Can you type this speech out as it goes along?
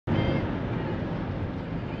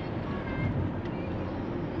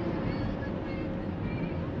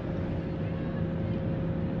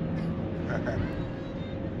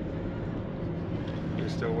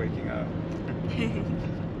still waking up.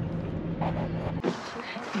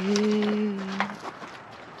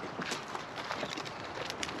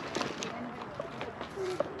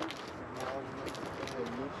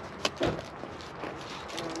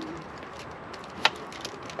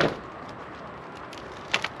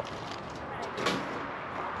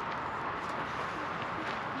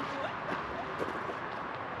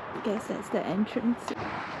 Guess that's the entrance.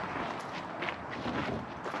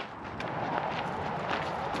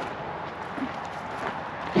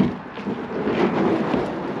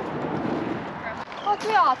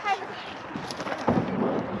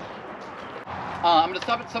 I'm going to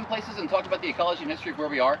stop at some places and talk about the ecology and history of where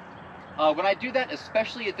we are. When I do that,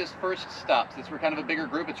 especially at this first stop, since we're kind of a bigger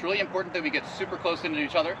group, it's really important that we get super close into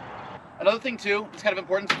each other. Another thing too, it's kind of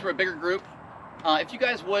important since we're a bigger group, if you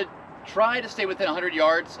guys would try to stay within 100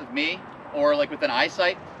 yards of me, or like within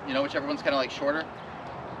eyesight, you know, whichever one's kind of like shorter.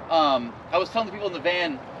 I was telling the people in the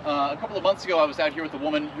van, a couple of months ago I was out here with a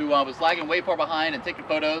woman who was lagging way far behind and taking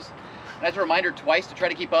photos. And I had to remind her twice to try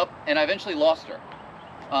to keep up, and I eventually lost her.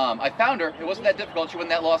 I found her, it wasn't that difficult, she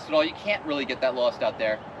wasn't that lost at all. You can't really get that lost out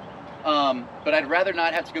there. But I'd rather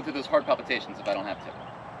not have to go through those heart palpitations if I don't have to.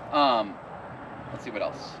 Let's see what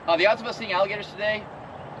else. The odds of us seeing alligators today,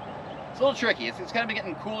 it's a little tricky. It's kind of been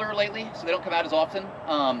getting cooler lately, so they don't come out as often.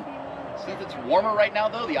 Since it's warmer right now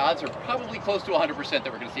though, the odds are probably close to 100% that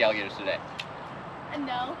we're going to see alligators today.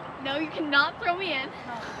 No, you cannot throw me in.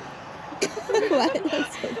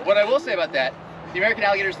 What I will say about that, the American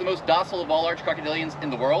alligator is the most docile of all large crocodilians in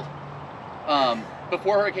the world.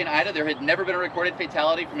 Before Hurricane Ida, there had never been a recorded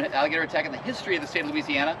fatality from an alligator attack in the history of the state of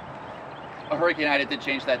Louisiana. A Hurricane Ida did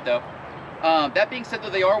change that though. That being said though,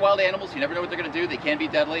 they are wild animals. You never know what they're going to do. They can be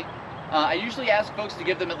deadly. I usually ask folks to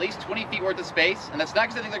give them at least 20 feet worth of space, and that's not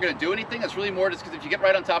because I think they're going to do anything. That's really more just because if you get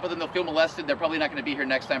right on top of them, they'll feel molested. They're probably not going to be here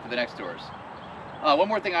next time for the next tours. One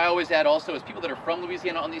more thing I always add also is people that are from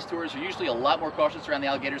Louisiana on these tours are usually a lot more cautious around the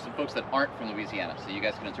alligators than folks that aren't from Louisiana, so you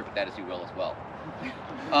guys can interpret that as you will as well.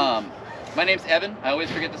 My name's Evan. I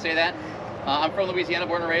always forget to say that. I'm from Louisiana,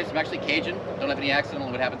 born and raised. I'm actually Cajun. Don't have any accent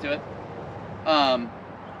on what happened to it.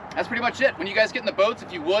 That's pretty much it. When you guys get in the boats,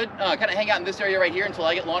 if you would, kind of hang out in this area right here until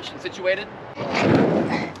I get launched and situated.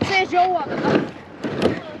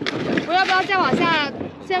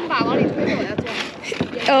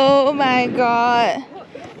 Oh my god.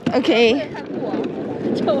 Okay.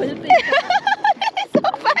 It's so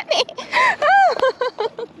funny.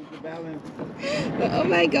 Oh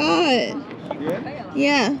my god.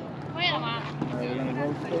 Yeah.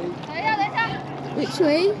 Which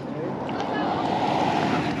way?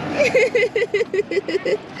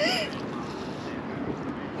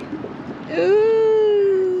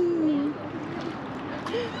 Ooh.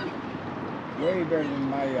 Way better than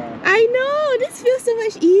my I know, this feels so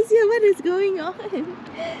much easier. What is going on?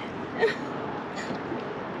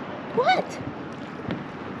 What?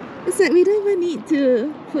 It's like we don't even need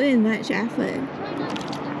to put in much effort.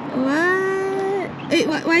 What? Hey,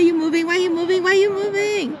 why are you moving? Why are you moving? Why are you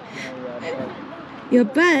moving? Your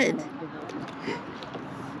butt.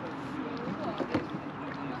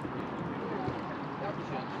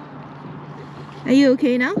 Are you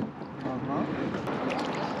okay now?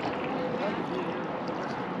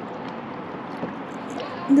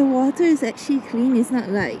 The water is actually clean. It's not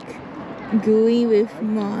like gooey with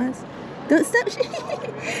moss. Don't stop. It's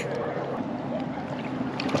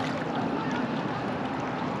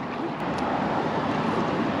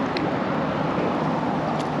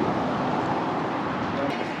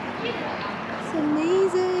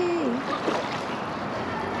amazing.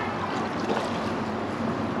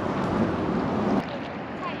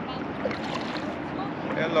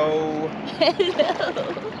 Hello. Hello.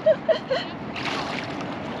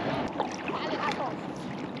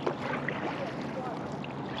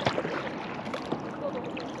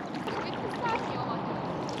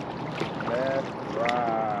 Left,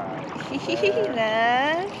 right.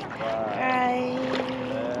 Left, right.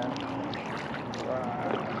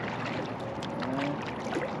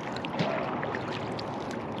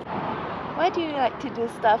 Why do you like to do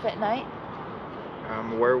stuff at night?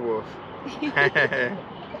 I'm a werewolf.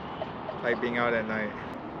 Like being out at night.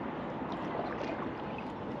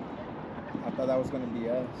 I thought that was gonna be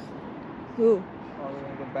us. Who? All the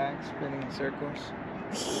way in the back, spinning in circles.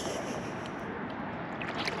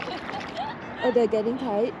 Oh, they're getting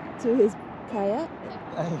tied to his kayak?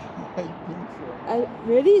 I think so.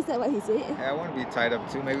 Really? Is that what he said? Yeah, I want to be tied up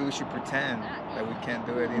too. Maybe we should pretend that we can't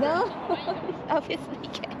do it either. No, obviously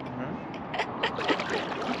can't.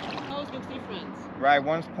 Those look different. Right,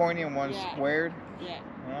 one's pointy and one's Yeah. squared. Yeah.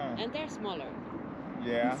 Oh. And they're smaller.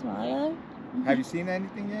 Yeah. Smaller? Have you seen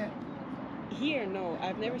anything yet? Here, no.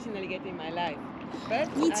 I've never seen alligator in my life.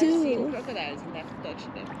 But Me I've too. seen crocodiles and I've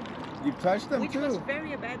touched them. You touched them Which too. was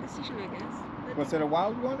very a bad decision, I guess. But Was it a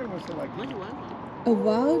wild one or was it like? it was a wild one. A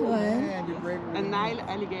wild one? Man, you're braver A than me. Nile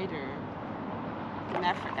alligator in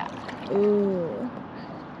Africa. Ooh.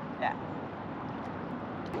 Yeah.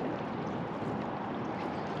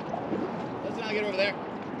 That's an alligator over there.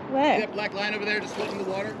 See Where? that black line over there just floating in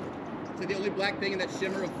the water? It's the only black thing in that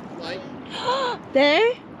shimmer of light.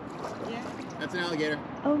 There? Yeah. That's an alligator.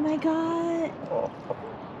 Oh my god.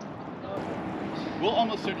 We'll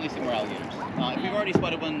almost certainly see more alligators. If we've already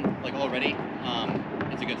spotted one like already,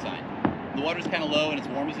 it's a good sign. The water's kind of low and it's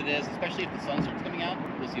warm as it is, especially if the sun starts coming out,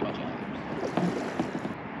 we'll see a bunch of alligators.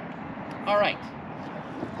 All right.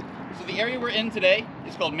 So the area we're in today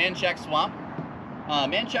is called Manchac Swamp.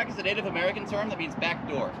 Manchac is a Native American term that means back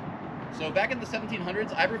door. So back in the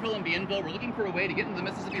 1700s, Iberville and Bienville were looking for a way to get into the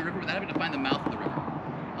Mississippi River without having to find the mouth of the river.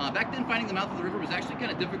 Back then, finding the mouth of the river was actually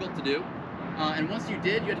kind of difficult to do. And once you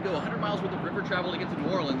did, you had to go 100 miles worth of river travel to get to New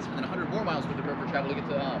Orleans, and then 100 more miles worth of river travel to get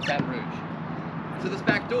to Baton Rouge. So this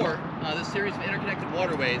back door, this series of interconnected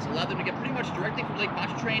waterways, allowed them to get pretty much directly from Lake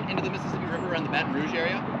Pontchartrain into the Mississippi River around the Baton Rouge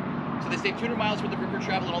area. So they saved 200 miles worth of river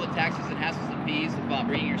travel and all the taxes and hassles and fees of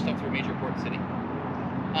bringing your stuff through a major port city.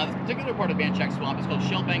 This particular part of Manchac Swamp is called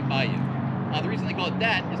Shellbank Bayou. The reason they call it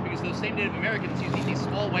that is because those same Native Americans used to eat these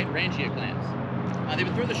small white ranchia clams. They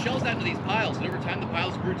would throw the shells out into these piles, and over time the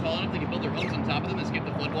piles grew tall enough they could build their homes on top of them and escape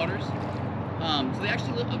the floodwaters. So they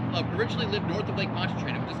actually originally lived north of Lake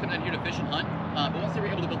Pontchartrain and would just come down here to fish and hunt. But once they were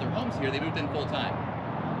able to build their homes here, they moved in full time.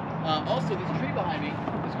 Also, this tree behind me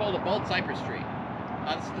is called a bald cypress tree.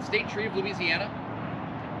 This is the state tree of Louisiana.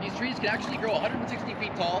 These trees can actually grow 160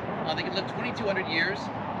 feet tall. They can live 2,200 years,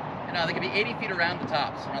 and they can be 80 feet around the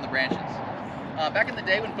tops, around the branches. Back in the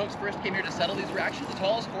day when folks first came here to settle, these were actually the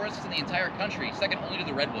tallest forests in the entire country, second only to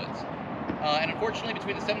the redwoods. And unfortunately,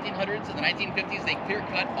 between the 1700s and the 1950s, they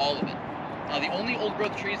clear-cut all of it. The only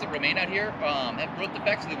old-growth trees that remain out here have growth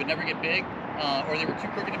defects, so they would never get big, or they were too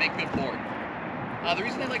crooked to make good board. The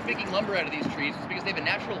reason they like making lumber out of these trees is because they have a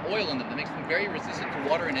natural oil in them that makes them very resistant to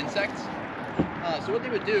water and insects. So what they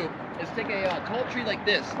would do is take a tall tree like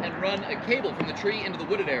this and run a cable from the tree into the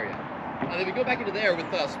wooded area. They would go back into there with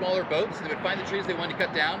smaller boats, and they would find the trees they wanted to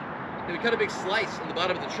cut down. They would cut a big slice in the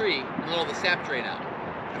bottom of the tree and let all the sap drain out.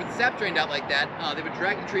 And with the sap drained out like that, they would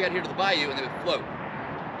drag the tree out here to the bayou and they would float.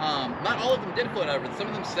 Not all of them did float, however, some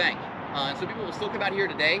of them sank. And so people will still come out here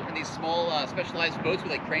today in these small specialized boats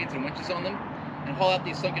with like cranes and winches on them and haul out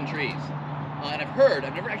these sunken trees. And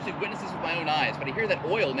I've never actually witnessed this with my own eyes, but I hear that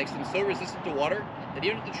oil makes them so resistant to water that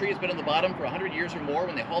even if the tree has been on the bottom for 100 years or more,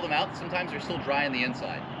 when they haul them out, sometimes they're still dry on the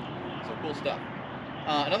inside. So cool stuff.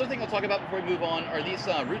 Another thing I'll talk about before we move on are these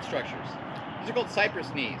root structures. These are called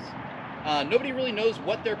cypress knees. Nobody really knows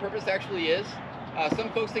what their purpose actually is.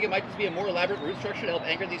 Some folks think it might just be a more elaborate root structure to help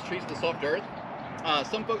anchor these trees to the soft earth.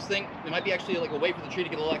 Some folks think it might be actually like a way for the tree to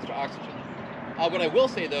get a little extra oxygen. What I will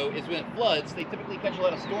say though is when it floods, they typically catch a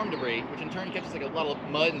lot of storm debris, which in turn catches like a lot of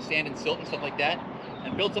mud and sand and silt and stuff like that,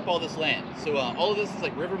 and builds up all this land. So all of this is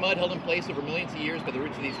like river mud held in place over millions of years by the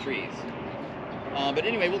roots of these trees. But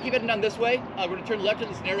anyway, we'll keep heading down this way. We're going to turn left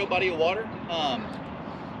into this narrow body of water.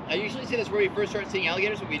 I usually say this is where we first start seeing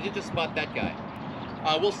alligators, but we did just spot that guy.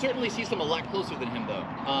 We'll certainly see some a lot closer than him though.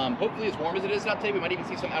 Hopefully as warm as it is out today, we might even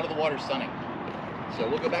see some out of the water sunning. So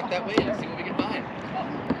we'll go back that way and see what we can find.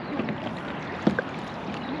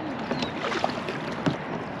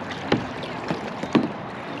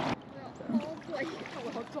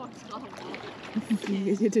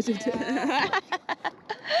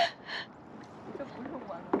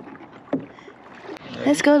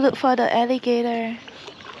 Let's go look for the alligator.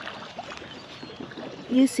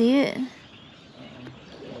 You see it?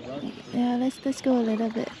 Yeah, let's go a little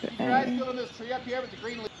bit. On this tree up here with the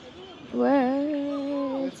green leaf. Where?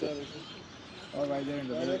 Oh, right there in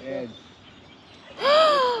the very edge.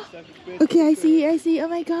 Okay, I see. Oh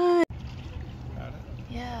my god.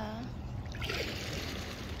 Yeah.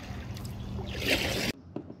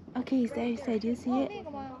 Okay, he's there. Do you see it?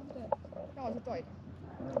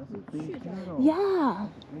 Yeah.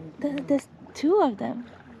 There's two of them.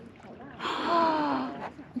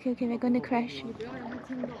 Okay, we're going to crash.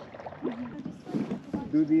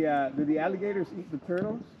 Do the alligators eat the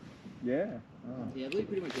turtles? Yeah. Oh. Yeah, they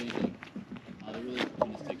pretty much anything. They're really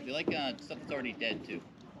optimistic. They like stuff that's already dead too.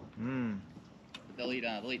 Mm. They'll eat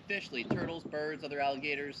fish, they'll eat turtles, birds, other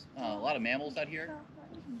alligators, a lot of mammals out here.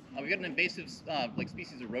 We've got an invasive like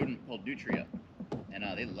species of rodent called nutria, and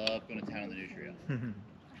they love going to town on the nutria.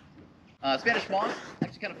 Spanish moss,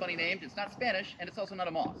 actually kind of funny named. It's not Spanish, and it's also not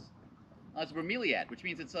a moss. It's a bromeliad, which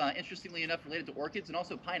means it's interestingly enough related to orchids and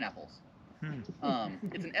also pineapples.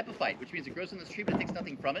 It's an epiphyte, which means it grows on this tree, but it takes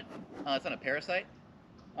nothing from it. It's not a parasite.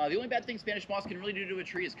 The only bad thing Spanish moss can really do to a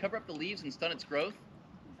tree is cover up the leaves and stun its growth.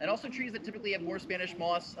 And also trees that typically have more Spanish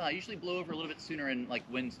moss usually blow over a little bit sooner in like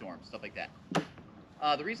windstorms, stuff like that.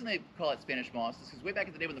 The reason they call it Spanish moss is because way back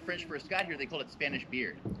in the day when the French first got here, they called it Spanish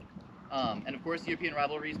beard. And of course, European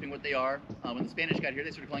rivalries being what they are, when the Spanish got here, they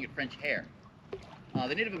started calling it French hair.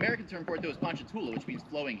 The Native American term for it, though, is ponchatoula, which means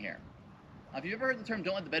flowing hair. If you've ever heard the term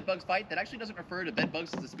 "don't let the bedbugs bite," that actually doesn't refer to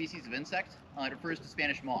bedbugs as a species of insect. It refers to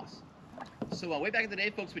Spanish moss. So way back in the day,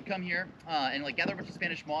 folks would come here and like gather a bunch of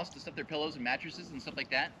Spanish moss to stuff their pillows and mattresses and stuff like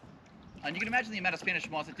that. And you can imagine the amount of Spanish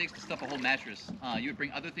moss it takes to stuff a whole mattress. You would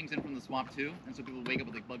bring other things in from the swamp too, and so people would wake up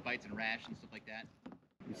with like bug bites and rash and stuff like that.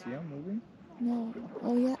 You see them moving? No.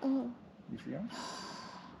 Oh yeah. Oh. You see them?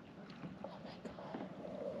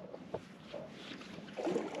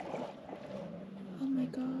 Oh my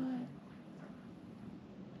god.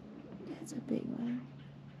 That's a big one.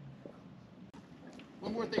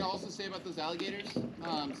 One more thing I'll also say about those alligators.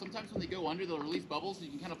 Sometimes when they go under, they'll release bubbles, so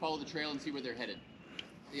you can kind of follow the trail and see where they're headed.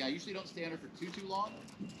 They usually don't stay under for too long.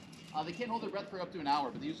 They can't hold their breath for up to an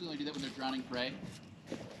hour, but they usually only do that when they're drowning prey.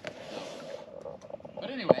 So. But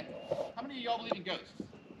anyway, how many of y'all believe in ghosts?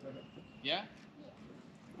 Yeah?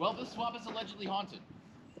 Well, this swamp is allegedly haunted.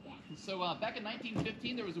 So back in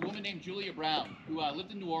 1915, there was a woman named Julia Brown who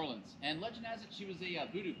lived in New Orleans, and legend has it she was a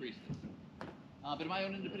voodoo priestess. But in my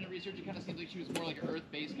own independent research, it kind of seems like she was more like an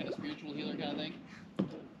earth-based kind of spiritual healer kind of thing.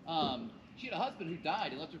 She had a husband who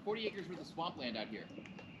died and left her 40 acres worth of swampland out here.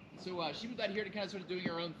 So she moved out here to kind of start doing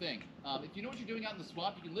her own thing. If you know what you're doing out in the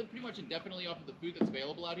swamp, you can live pretty much indefinitely off of the food that's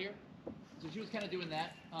available out here. So she was kind of doing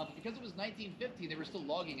that. But because it was 1915, they were still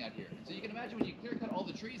logging out here. And so you can imagine when you clear cut all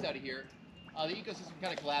the trees out of here, the ecosystem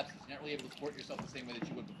kind of collapses. You're not really able to support yourself the same way that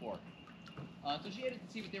you would before. So she hated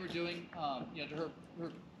to see what they were doing, to her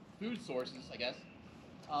food sources, I guess.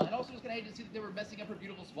 And also was kind of hated to see that they were messing up her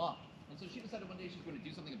beautiful swamp. And so she decided one day she was going to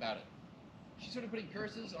do something about it. She started putting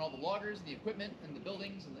curses on all the loggers, and the equipment, and the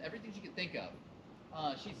buildings, and everything she could think of.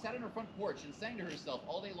 She sat on her front porch and sang to herself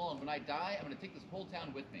all day long, "When I die, I'm going to take this whole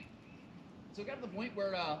town with me." So it got to the point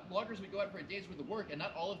where loggers would go out for a day's worth of work, and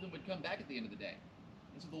not all of them would come back at the end of the day.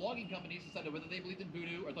 And so the logging companies decided whether they believed in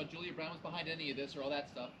voodoo or thought Julia Brown was behind any of this or all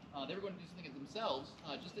that stuff, they were going to do something themselves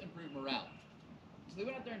just to improve morale. So they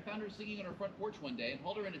went out there and found her singing on her front porch one day and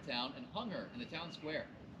hauled her into town and hung her in the town square.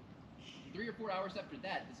 3 or 4 hours after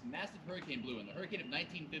that, this massive hurricane blew in, the hurricane of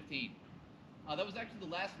 1915. That was actually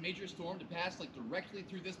the last major storm to pass like directly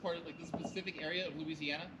through this part of like this specific area of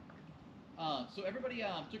Louisiana. So everybody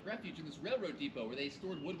took refuge in this railroad depot where they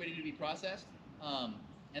stored wood waiting to be processed.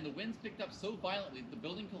 And the winds picked up so violently that the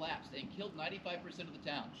building collapsed and killed 95% of the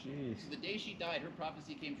town. Jeez. So the day she died, her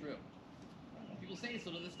prophecy came true. People say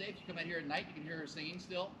still to this day, if you come out here at night, you can hear her singing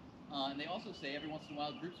still. And they also say every once in a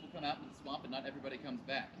while groups will come out into the swamp and not everybody comes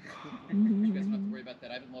back. You guys don't have to worry about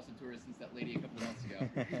that. I haven't lost a tourist since that lady a couple of months ago.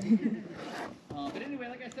 But anyway,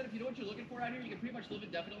 like I said, if you know what you're looking for out here, you can pretty much live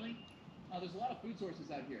indefinitely. There's a lot of food sources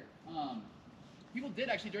out here. People did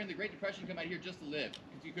actually during the Great Depression come out here just to live,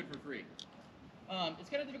 because you could for free. It's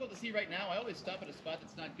kind of difficult to see right now. I always stop at a spot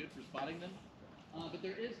that's not good for spotting them. But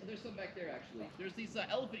there's some back there actually. There's these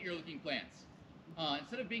elephant ear looking plants.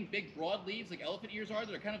 Instead of being big broad leaves like elephant ears are,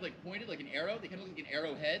 they're kind of like pointed like an arrow. They kind of look like an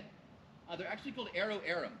arrowhead. They're actually called arrow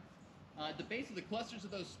arum. At the base of the clusters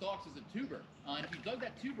of those stalks is a tuber. And if you dug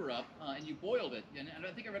that tuber up and you boiled it, and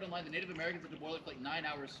I think I read online the Native Americans had to boil it for like 9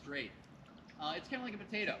 hours straight. It's kind of like a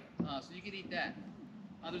potato, so you can eat that.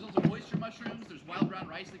 There's also oyster mushrooms. There's wild brown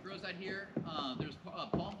rice that grows out here. There's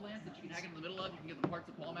palm plants that you can hang in the middle of. You can get the parts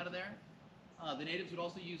of palm out of there. The natives would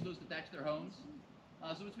also use those to thatch their homes.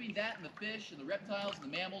 So between that and the fish and the reptiles and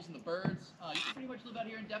the mammals and the birds, you can pretty much live out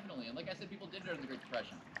here indefinitely. And like I said, people did during the Great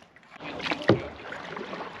Depression.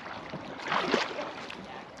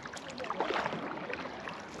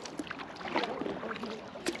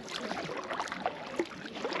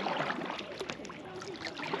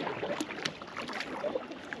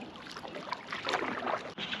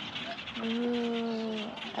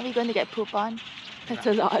 Are we going to get poop on? That's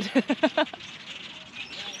a lot.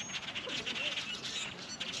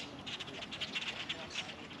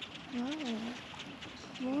 Whoa.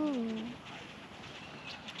 Whoa.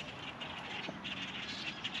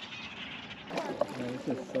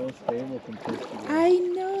 This is so stable compared to the I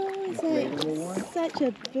know, it's inflatable one. like such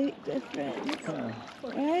a big difference. Huh.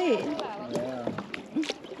 Right? Yeah.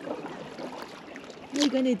 What are you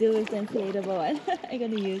going to do with the inflatable one? Are you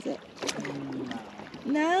going to use it?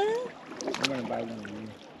 No? I'm gonna buy one of these.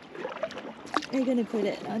 Are you going to put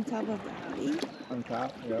it on top of the body? On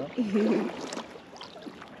top, yeah.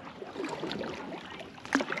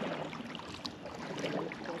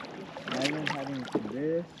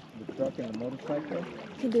 this, the truck and the motorcycle.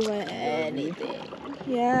 Can do anything.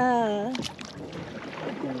 Yeah. You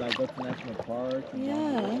can like go to national parks and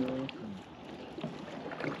Yeah.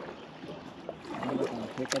 and like on a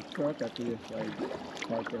pickup truck, I could just like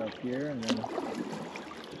park it up here and then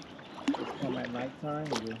just come at nighttime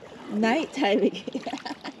and just Nighttime again.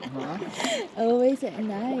 Always at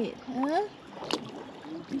night, huh?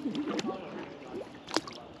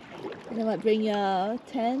 You know what? Bring your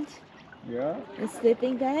tent, yeah. a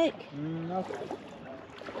sleeping bag. No,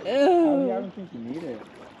 I Oh, don't think you need it.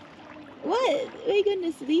 what? Where are you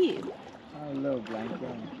gonna sleep? A little blanket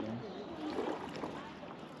on the floor.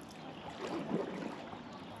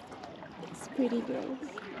 It's pretty gross.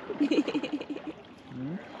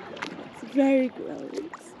 Hmm? It's very gross.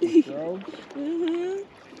 Gross?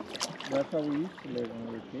 That's how we used to live when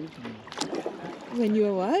we were cavemen. When you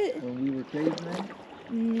were what? When we were cavemen,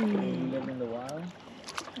 when we lived in the wild.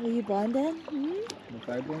 Were you born then? Was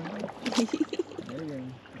I born then? Maybe.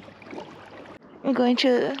 We're going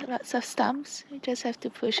through lots of stumps. We just have to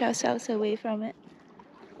push ourselves away from it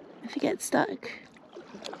if we get stuck.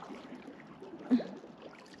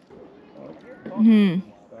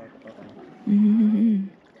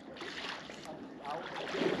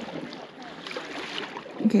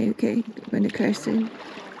 Okay, I'm going to crash soon.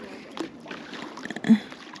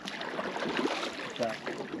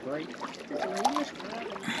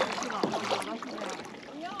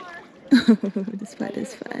 This part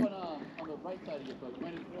is fun.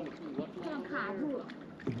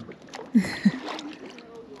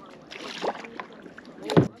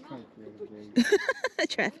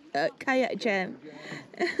 Kayak jam.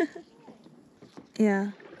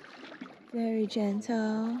 Yeah. Very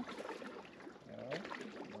gentle.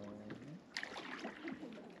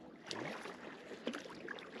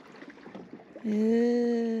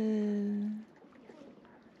 Ooh.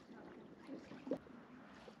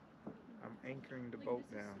 I'm anchoring the boat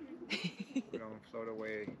now. We don't float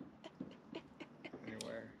away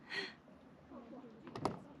anywhere.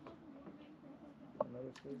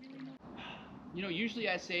 You know, usually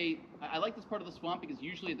I say, I like this part of the swamp because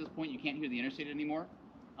usually at this point you can't hear the interstate anymore.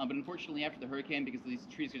 But unfortunately after the hurricane, because these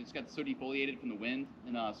trees just got so defoliated from the wind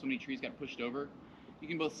and so many trees got pushed over, you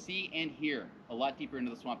can both see and hear a lot deeper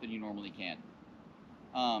into the swamp than you normally can.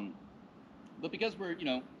 But because we're, you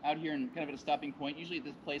know, out here and kind of at a stopping point, usually at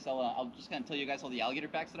this place I'll just kind of tell you guys all the alligator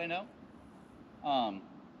facts that I know.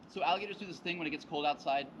 So alligators do this thing when it gets cold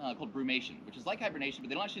outside called brumation, which is like hibernation, but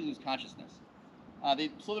they don't actually lose consciousness. They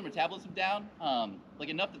slow their metabolism down, like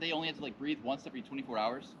enough that they only have to like breathe once every 24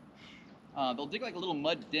 hours. They'll dig like a little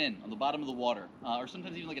mud den on the bottom of the water, or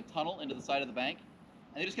sometimes even like a tunnel into the side of the bank,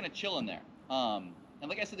 and they just kind of chill in there. And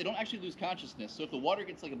like I said, they don't actually lose consciousness. So if the water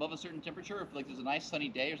gets like above a certain temperature, or if like there's a nice sunny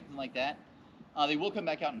day or something like that, they will come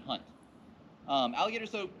back out and hunt.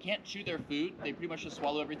 Alligators though can't chew their food; they pretty much just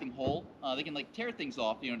swallow everything whole. They can like tear things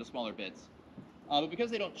off, you know, into smaller bits. But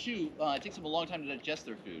because they don't chew, it takes them a long time to digest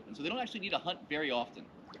their food, and so they don't actually need to hunt very often.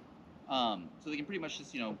 So they can pretty much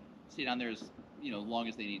just, you know, stay down there as, you know, long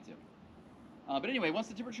as they need to. But anyway, once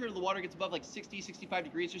the temperature of the water gets above like 60, 65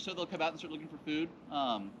 degrees or so, they'll come out and start looking for food.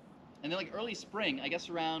 And then like early spring, I guess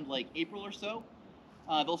around like April or so,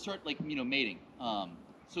 they'll start like, you know, mating.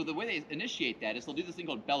 So the way they initiate that is they'll do this thing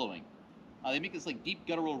called bellowing. They make this like deep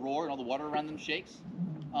guttural roar and all the water around them shakes.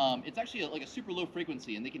 It's actually like a super low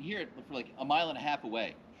frequency, and they can hear it for like a mile and a half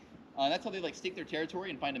away. That's how they like stake their territory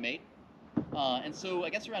and find a mate. And so I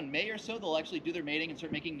guess around May or so, they'll actually do their mating and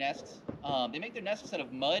start making nests. They make their nests out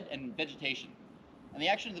of mud and vegetation. And the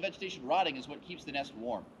action of the vegetation rotting is what keeps the nest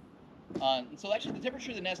warm. And so actually the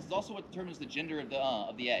temperature of the nest is also what determines the gender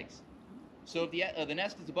of the eggs. So if the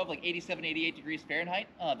nest is above like 87, 88 degrees Fahrenheit,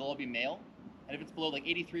 they'll all be male. And if it's below like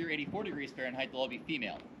 83 or 84 degrees Fahrenheit, they'll all be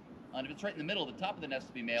female. And if it's right in the middle, the top of the nest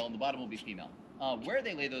will be male and the bottom will be female. Where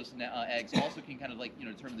they lay those eggs also can kind of like, you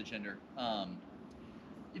know, determine the gender.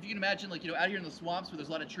 If you can imagine, like, you know, out here in the swamps where there's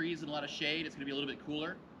a lot of trees and a lot of shade, it's going to be a little bit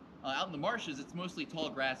cooler. Out in the marshes, it's mostly tall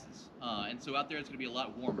grasses. And so out there, it's going to be a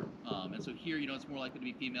lot warmer. And so here, you know, it's more likely to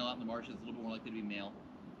be female. Out in the marshes, it's a little bit more likely to be male.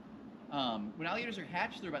 When alligators are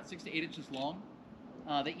hatched, they're about 6 to 8 inches long.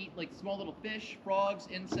 They eat like small little fish, frogs,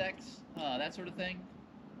 insects, that sort of thing.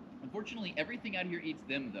 Unfortunately, everything out here eats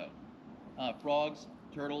them, though. Frogs,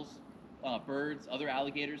 turtles, birds, other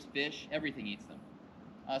alligators, fish, everything eats them.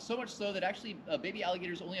 So much so that actually baby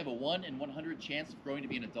alligators only have a 1 in 100 chance of growing to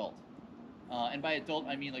be an adult. And by adult,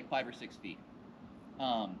 I mean like 5 or 6 feet.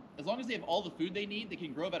 As long as they have all the food they need, they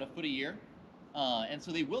can grow about a foot a year. And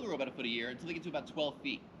so they will grow about a foot a year until they get to about 12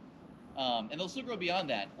 feet. And they'll still grow beyond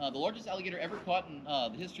that. The largest alligator ever caught in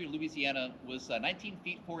the history of Louisiana was 19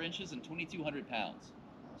 feet 4 inches and 2,200 pounds.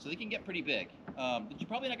 So they can get pretty big. But you're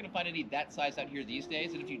probably not going to find any that size out here these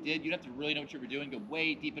days. And if you did, you'd have to really know what you were doing, go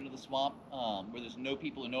way deep into the swamp where there's no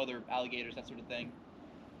people and no other alligators, that sort of thing.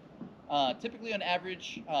 Typically, on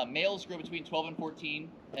average, males grow between 12 and 14,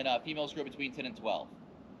 and females grow between 10 and 12.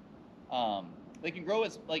 They can grow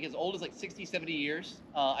as old as like 60, 70 years.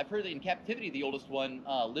 I've heard that in captivity, the oldest one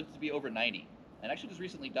lived to be over 90, and actually just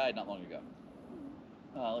recently died not long ago.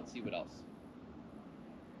 Let's see what else.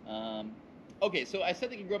 Okay, so I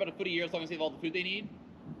said they can grow about a foot a year as long as they have all the food they need.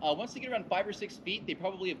 Once they get around 5 or 6 feet, they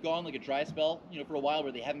probably have gone like a dry spell, for a while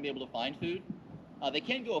where they haven't been able to find food. They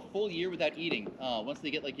can go a full year without eating once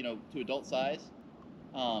they get to adult size.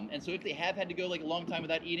 And so if they have had to go like a long time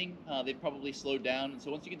without eating, they've probably slowed down. And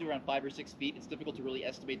so once you get to around 5 or 6 feet, it's difficult to really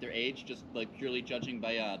estimate their age, just like purely judging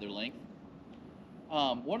by their length.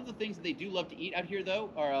 One of the things that they do love to eat out here,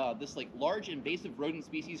 though, are this like large invasive rodent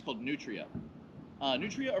species called nutria.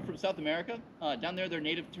 Nutria are from South America. Down there, their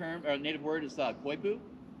native word is koipu.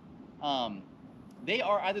 They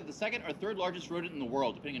are either the second or third largest rodent in the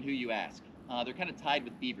world, depending on who you ask. They're kind of tied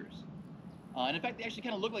with beavers. And in fact, they actually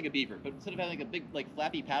kind of look like a beaver, but instead of having like a big like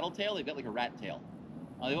flappy paddle tail, they've got like a rat tail.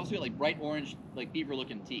 They've also got like bright orange, like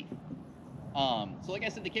beaver-looking teeth. So like I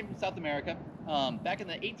said, they came from South America. Back in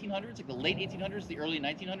the 1800s, like the late 1800s, the early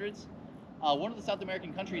 1900s, one of the South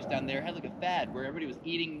American countries down there had like a fad where everybody was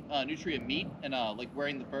eating nutria meat and like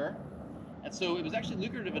wearing the fur. And so it was actually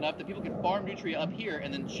lucrative enough that people could farm nutria up here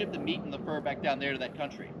and then ship the meat and the fur back down there to that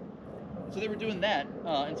country. So they were doing that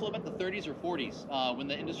until about the 30s or 40s when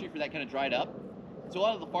the industry for that kind of dried up. So a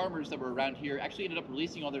lot of the farmers that were around here actually ended up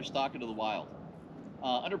releasing all their stock into the wild.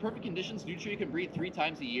 Under perfect conditions, nutria can breed 3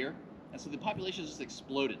 times a year, and so the population just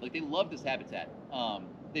exploded. Like, they love this habitat.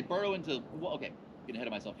 They burrow into, well, okay, getting ahead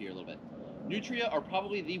of myself here a little bit. Nutria are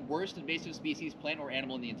probably the worst invasive species, plant or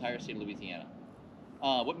animal, in the entire state of Louisiana.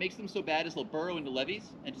 What makes them so bad is they'll burrow into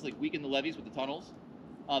levees and just like weaken the levees with the tunnels.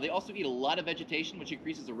 They also eat a lot of vegetation, which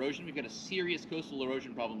increases erosion. We've got a serious coastal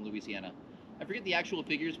erosion problem in Louisiana. I forget the actual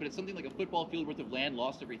figures, but it's something like a football field worth of land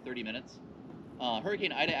lost every 30 minutes.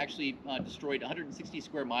 Hurricane Ida actually destroyed 160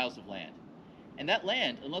 square miles of land. And that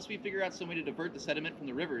land, unless we figure out some way to divert the sediment from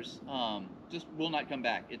the rivers, just will not come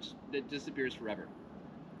back. It disappears forever.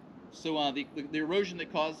 So the erosion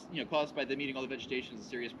that caused by them eating all the vegetation is a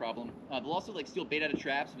serious problem. They'll also like steal bait out of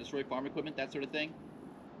traps and destroy farm equipment, that sort of thing.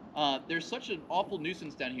 There's such an awful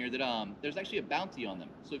nuisance down here that there's actually a bounty on them.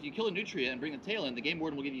 So if you kill a nutria and bring the tail in, the game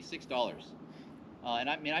warden will give you $6. And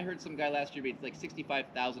I heard some guy last year made like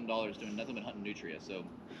 $65,000 doing nothing but hunting nutria. So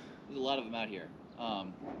there's a lot of them out here.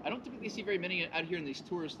 I don't typically see very many out here in these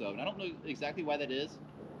tours though, and I don't know exactly why that is.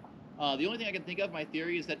 The only thing I can think of, my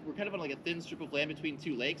theory, is that we're kind of on like a thin strip of land between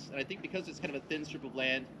 2 lakes, and I think because it's kind of a thin strip of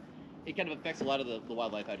land, it kind of affects a lot of the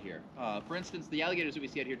wildlife out here. For instance, the alligators that we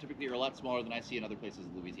see out here typically are a lot smaller than I see in other places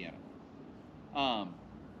in Louisiana.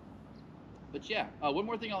 But yeah, one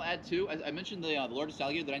more thing I'll add too. I mentioned the largest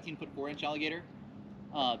alligator, the 19-foot 4-inch alligator.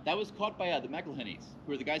 That was caught by the McElhennys,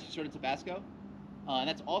 who are the guys who started Tabasco. And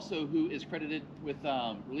that's also who is credited with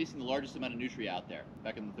releasing the largest amount of nutria out there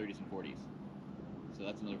back in the 30s and 40s. So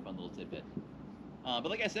that's another fun little tidbit. But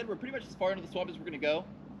like I said, we're pretty much as far into the swamp as we're going to go.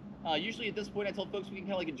 Usually at this point, I tell folks we can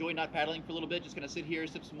kind of like enjoy not paddling for a little bit, just kind of sit here,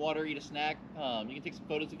 sip some water, eat a snack. You can take some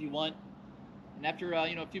photos if you want. And after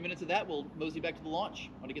a few minutes of that, we'll mosey back to the launch.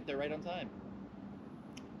 I want to get there right on time.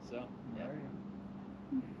 So, yeah.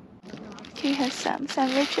 We have some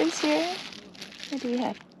sandwiches here. What do we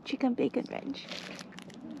have? Chicken bacon ranch.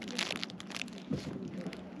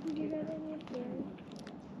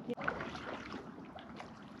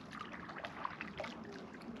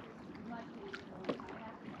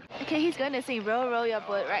 Okay, he's going to sing Row, Row Your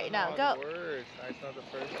Boat right now. Go. Words. I saw the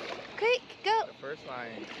first. Quick, go. The first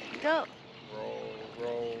line. Go. Roll,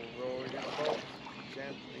 roll, roll your boat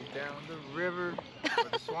gently down the river or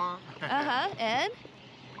the swamp. And? And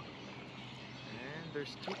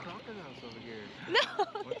there's 2 crocodiles over here. No.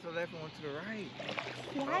 One to the left and one to the right.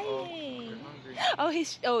 Flying. They're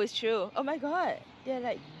hungry. Oh, it's true. Oh my god. They're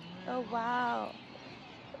like, oh wow.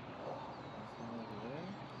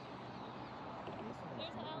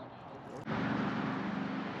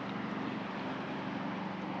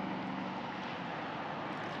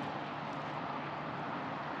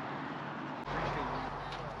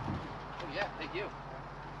 Oh yeah, thank you.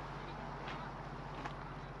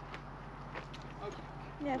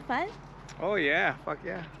 You have fun? Oh yeah, fuck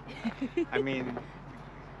yeah. I mean,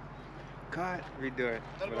 God, redo it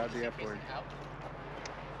without the F word.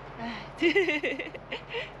 I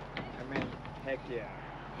mean, heck yeah.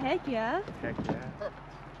 Heck yeah. Heck yeah. Perfect.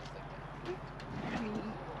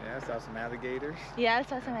 Yeah. Yeah, saw some alligators. Yeah, I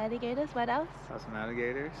saw some alligators. What else? Saw some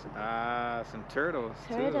alligators. Some turtles.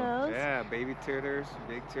 Turtles. Too. Yeah, baby turtles,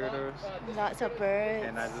 big turtles. Lots of birds.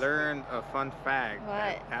 And I learned a fun fact. What?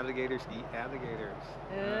 That alligators eat alligators.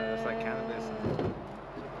 That's like cannabis.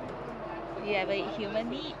 You ever eat human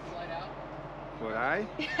meat? Would I?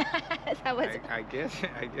 That was. I guess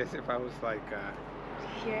if I was like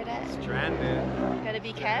Hear that? stranded. Gotta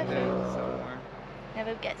be careful. Somewhere.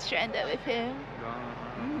 Never get stranded with him.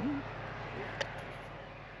 Uh-huh.